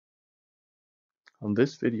On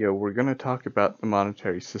this video, we're going to talk about the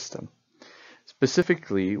monetary system.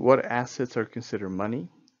 Specifically, what assets are considered money,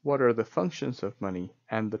 what are the functions of money,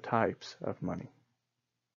 and the types of money.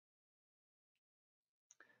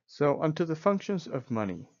 So, onto the functions of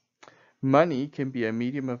money. Money can be a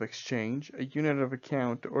medium of exchange, a unit of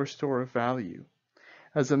account, or store of value.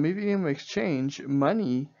 As a medium of exchange,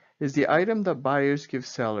 money is the item that buyers give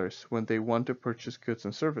sellers when they want to purchase goods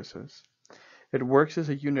and services. It works as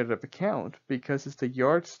a unit of account because it's the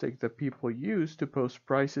yardstick that people use to post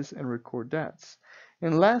prices and record debts.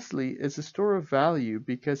 And lastly, it's a store of value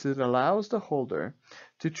because it allows the holder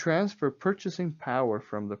to transfer purchasing power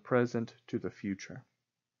from the present to the future.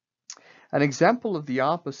 An example of the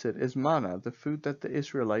opposite is manna, the food that the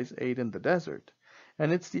Israelites ate in the desert.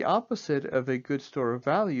 And it's the opposite of a good store of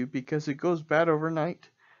value because it goes bad overnight,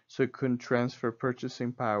 so it couldn't transfer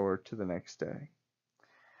purchasing power to the next day.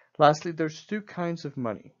 Lastly, there's two kinds of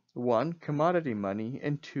money. One, commodity money,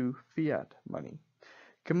 and two, fiat money.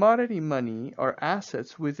 Commodity money are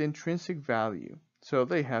assets with intrinsic value, so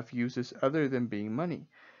they have uses other than being money.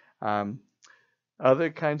 Other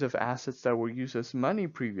kinds of assets that were used as money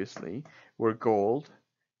previously were gold,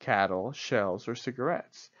 cattle, shells, or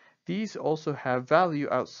cigarettes. These also have value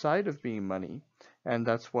outside of being money, and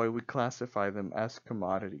that's why we classify them as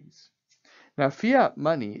commodities. Now, fiat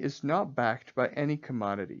money is not backed by any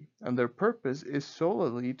commodity, and their purpose is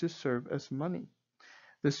solely to serve as money.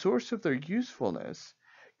 The source of their usefulness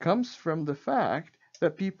comes from the fact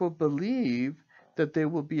that people believe that they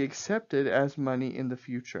will be accepted as money in the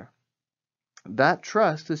future. That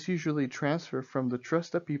trust is usually transferred from the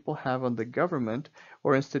trust that people have on the government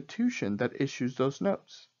or institution that issues those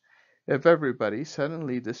notes. If everybody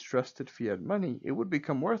suddenly distrusted fiat money, it would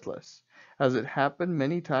become worthless, as it happened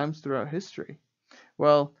many times throughout history.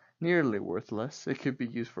 Well, nearly worthless. It could be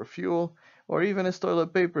used for fuel, or even as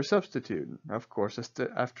toilet paper substitute, of course,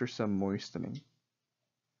 after some moistening.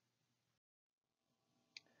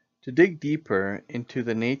 To dig deeper into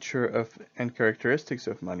the nature of and characteristics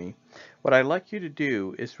of money, what I'd like you to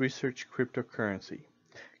do is research cryptocurrency.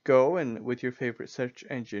 Go and, with your favorite search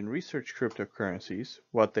engine, research cryptocurrencies,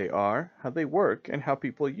 what they are, how they work, and how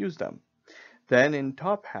people use them. Then, in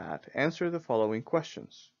Top Hat, answer the following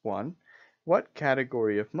questions. 1. What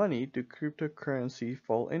category of money do cryptocurrency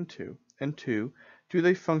fall into? And 2. Do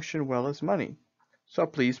they function well as money? So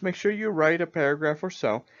please make sure you write a paragraph or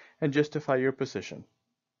so and justify your position.